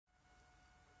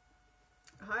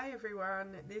Hi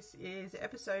everyone, this is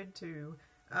episode 2.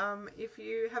 If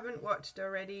you haven't watched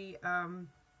already,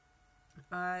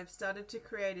 I've started to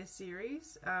create a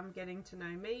series, getting to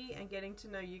know me and getting to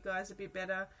know you guys a bit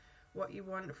better, what you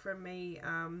want from me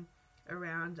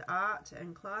around art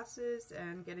and classes,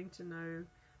 and getting to know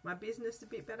my business a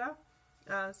bit better.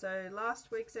 So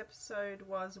last week's episode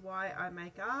was why I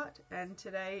make art, and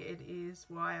today it is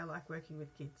why I like working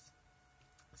with kids.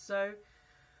 So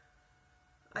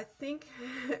I think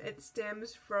it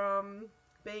stems from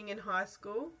being in high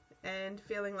school and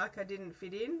feeling like I didn't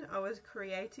fit in. I was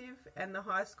creative, and the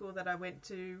high school that I went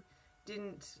to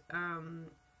didn't kind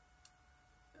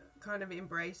of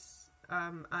embrace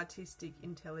artistic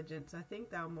intelligence. I think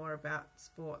they were more about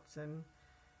sports and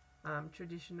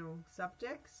traditional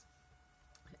subjects,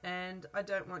 and I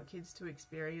don't want kids to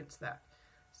experience that.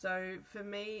 So for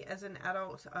me as an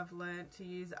adult, I've learned to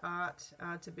use art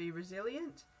to be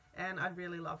resilient, and I'd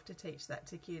really love to teach that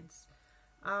to kids.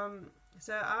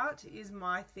 So art is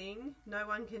my thing. No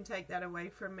one can take that away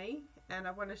from me, and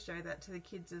I want to show that to the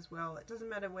kids as well. It doesn't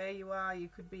matter where you are. You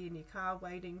could be in your car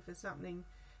waiting for something.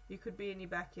 You could be in your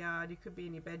backyard. You could be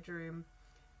in your bedroom.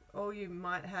 All you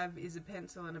might have is a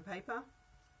pencil and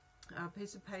a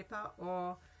piece of paper,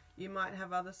 or you might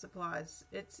have other supplies.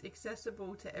 It's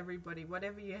accessible to everybody.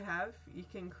 Whatever you have, you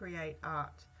can create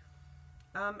art.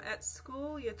 At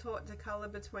school, you're taught to colour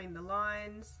between the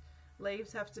lines.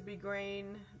 Leaves have to be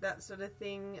green, that sort of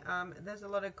thing. There's a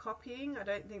lot of copying. I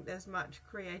don't think there's much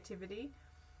creativity.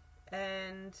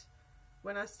 And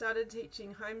when I started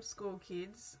teaching homeschool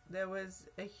kids, there was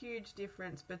a huge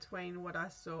difference between what I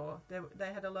saw.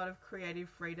 They had a lot of creative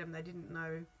freedom. They didn't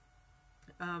know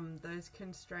those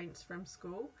constraints from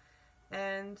school.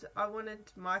 And I wanted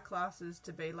my classes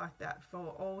to be like that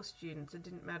for all students. It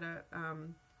didn't matter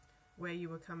where you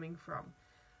were coming from.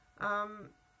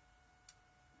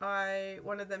 I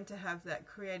wanted them to have that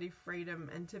creative freedom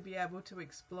and to be able to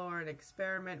explore and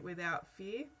experiment without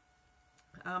fear.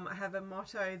 I have a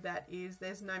motto that is,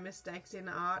 there's no mistakes in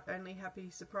art, only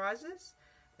happy surprises.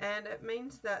 And it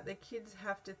means that the kids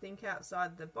have to think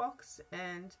outside the box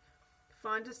and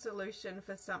find a solution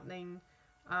for something.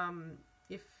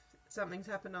 If something's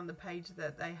happened on the page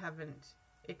that they haven't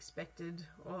expected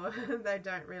or they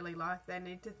don't really like, they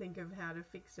need to think of how to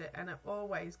fix it, and it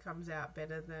always comes out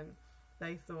better than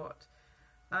they thought.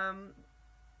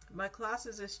 My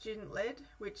classes are student-led,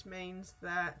 which means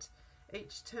that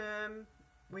each term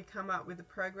we come up with a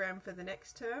program for the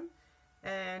next term,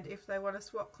 and if they want to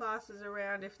swap classes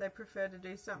around, if they prefer to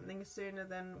do something sooner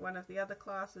than one of the other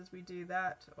classes, we do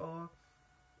that. Or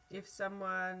if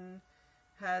someone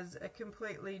has a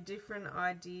completely different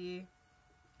idea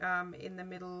in the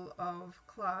middle of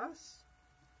class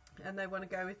and they want to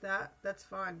go with that, that's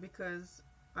fine, because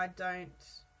I don't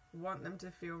want them to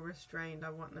feel restrained.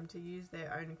 I want them to use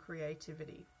their own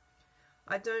creativity.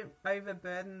 I don't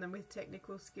overburden them with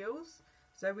technical skills.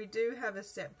 So we do have a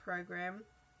set program,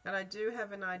 and I do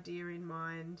have an idea in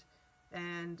mind,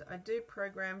 and I do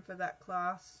program for that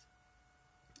class,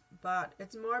 but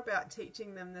it's more about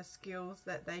teaching them the skills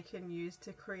that they can use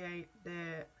to create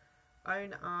their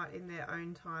own art in their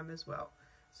own time as well.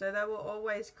 So they will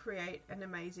always create an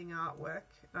amazing artwork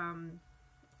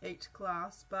each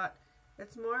class, but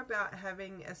it's more about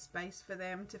having a space for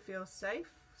them to feel safe.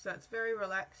 So it's very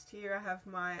relaxed here. I have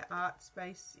my art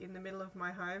space in the middle of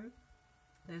my home.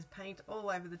 There's paint all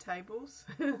over the tables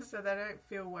so they don't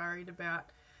feel worried about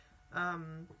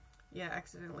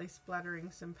accidentally splattering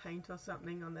some paint or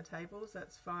something on the tables.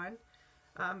 That's fine.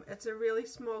 It's a really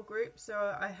small group,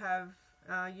 so I have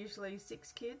usually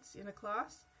 6 kids in a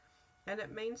class, and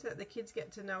it means that the kids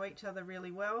get to know each other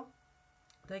really well.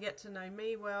 They get to know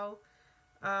me well.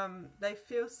 They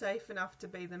feel safe enough to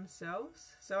be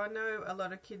themselves. So I know a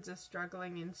lot of kids are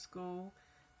struggling in school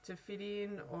to fit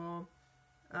in, or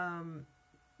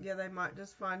they might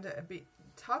just find it a bit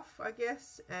tough, I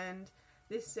guess, and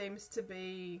this seems to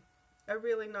be a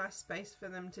really nice space for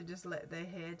them to just let their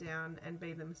hair down and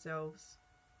be themselves,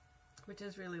 which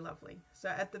is really lovely. So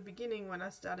at the beginning, when I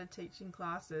started teaching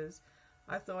classes,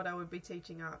 I thought I would be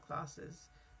teaching art classes,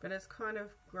 but it's kind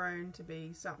of grown to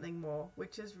be something more,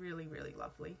 which is really, really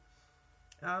lovely.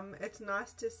 It's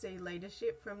nice to see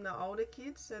leadership from the older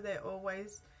kids, so they're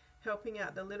always helping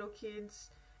out the little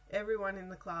kids. Everyone in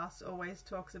the class always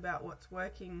talks about what's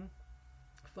working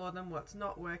for them, what's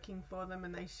not working for them,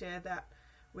 and they share that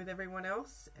with everyone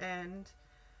else. And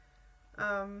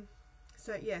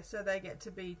so they get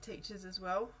to be teachers as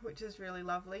well, which is really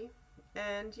lovely.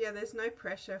 And there's no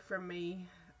pressure from me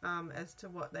as to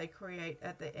what they create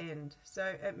at the end.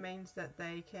 So it means that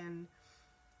they can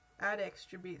add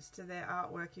extra bits to their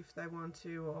artwork if they want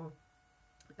to, or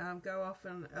go off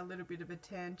on a little bit of a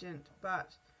tangent,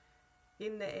 but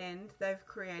in the end they've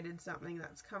created something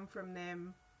that's come from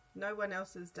them. No one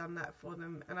else has done that for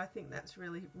them, and I think that's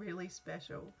really, really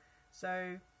special.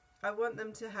 So I want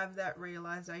them to have that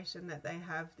realization that they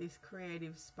have this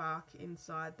creative spark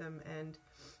inside them, and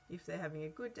if they're having a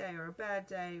good day or a bad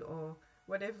day or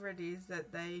whatever it is,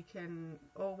 that they can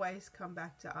always come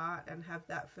back to art and have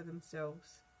that for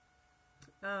themselves.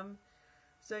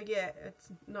 So yeah, it's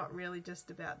not really just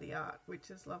about the art, which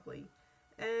is lovely.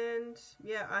 And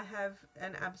yeah, I have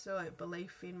an absolute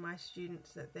belief in my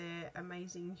students that they're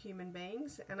amazing human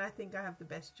beings, and I think I have the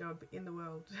best job in the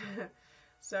world.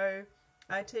 So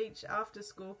I teach after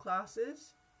school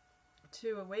classes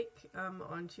 2 a week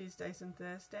on Tuesdays and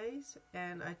Thursdays,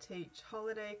 and I teach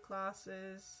holiday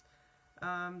classes.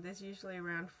 There's usually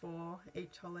around 4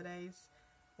 each holidays,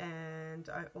 and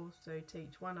I also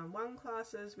teach one-on-one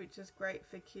classes, which is great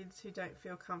for kids who don't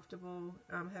feel comfortable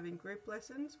having group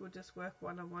lessons. We'll just work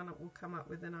one-on-one. It will come up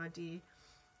with an idea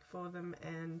for them,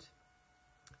 and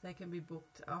they can be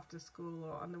booked after school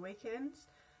or on the weekends.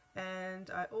 And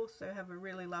I also have a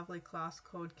really lovely class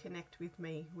called Connect With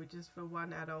Me, which is for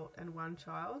 1 adult and 1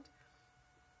 child,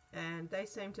 and they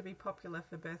seem to be popular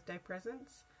for birthday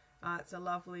presents. It's a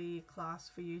lovely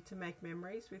class for you to make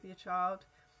memories with your child.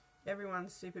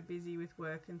 Everyone's super busy with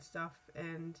work and stuff,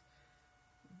 and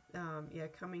yeah,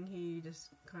 coming here you just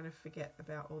kind of forget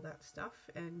about all that stuff,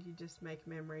 and you just make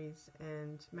memories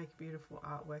and make beautiful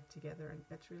artwork together, and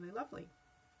it's really lovely.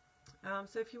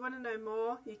 So if you want to know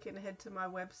more, you can head to my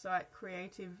website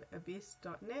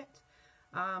creativeabyss.net,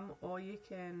 or you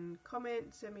can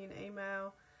comment, send me an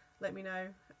email, let me know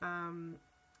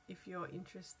if you're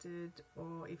interested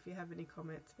or if you have any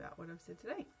comments about what I've said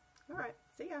today. Alright,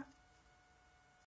 see ya!